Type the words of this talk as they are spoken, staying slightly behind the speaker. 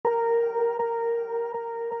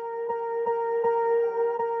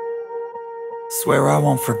Swear I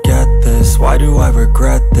won't forget this, why do I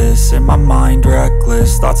regret this? In my mind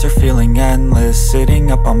reckless, thoughts are feeling endless. Sitting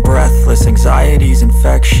up, I'm breathless, anxiety's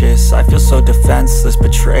infectious. I feel so defenseless,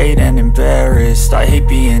 betrayed and embarrassed. I hate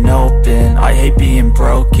being open, I hate being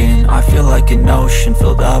broken. I feel like an ocean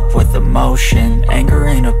filled up with emotion. Anger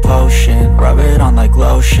ain't a potion, rub it on like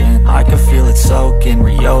lotion. I can feel it soaking,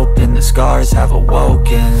 reopen, the scars have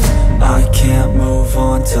awoken. I can't move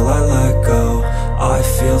on till I let go. I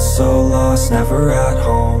feel so lost, never at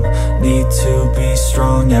home. Need to be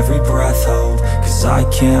strong, every breath hold. Cause I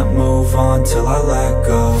can't move on till I let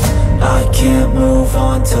go. I can't move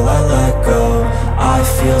on till I let go. I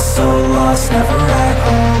feel so lost, never at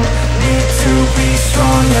home. Need to be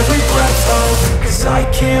strong, every breath hold. Cause I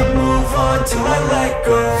can't move on till I let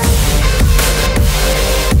go.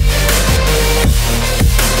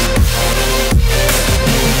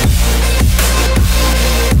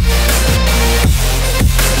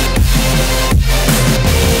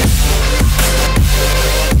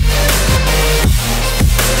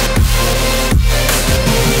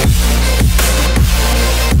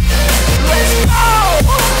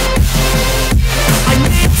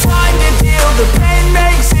 The pain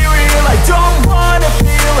makes it real, I don't wanna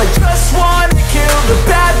feel, I just wanna kill the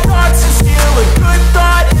bad thoughts and steal a good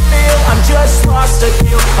thought and feel. I'm just lost, I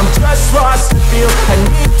feel, I'm just lost, I feel. I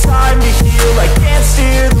need time to heal, I can't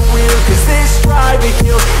steer the wheel. Cause this drive it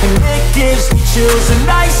kills, and it gives me chills. A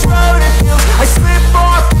nice road it feels, I slip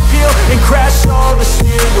off the peel and crash all the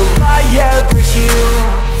steel. Will I ever heal?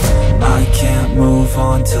 I can't move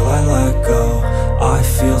on till I let go. I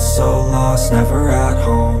feel so lost, never at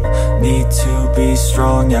home. Need to be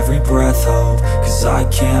strong, every breath hold. Cause I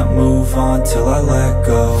can't move on till I let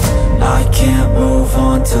go. I can't move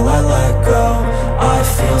on till I let go. I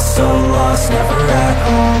feel so lost, never at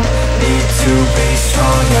home. Need to be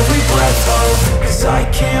strong, every breath hold. Cause I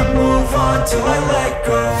can't move on till I let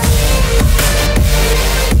go.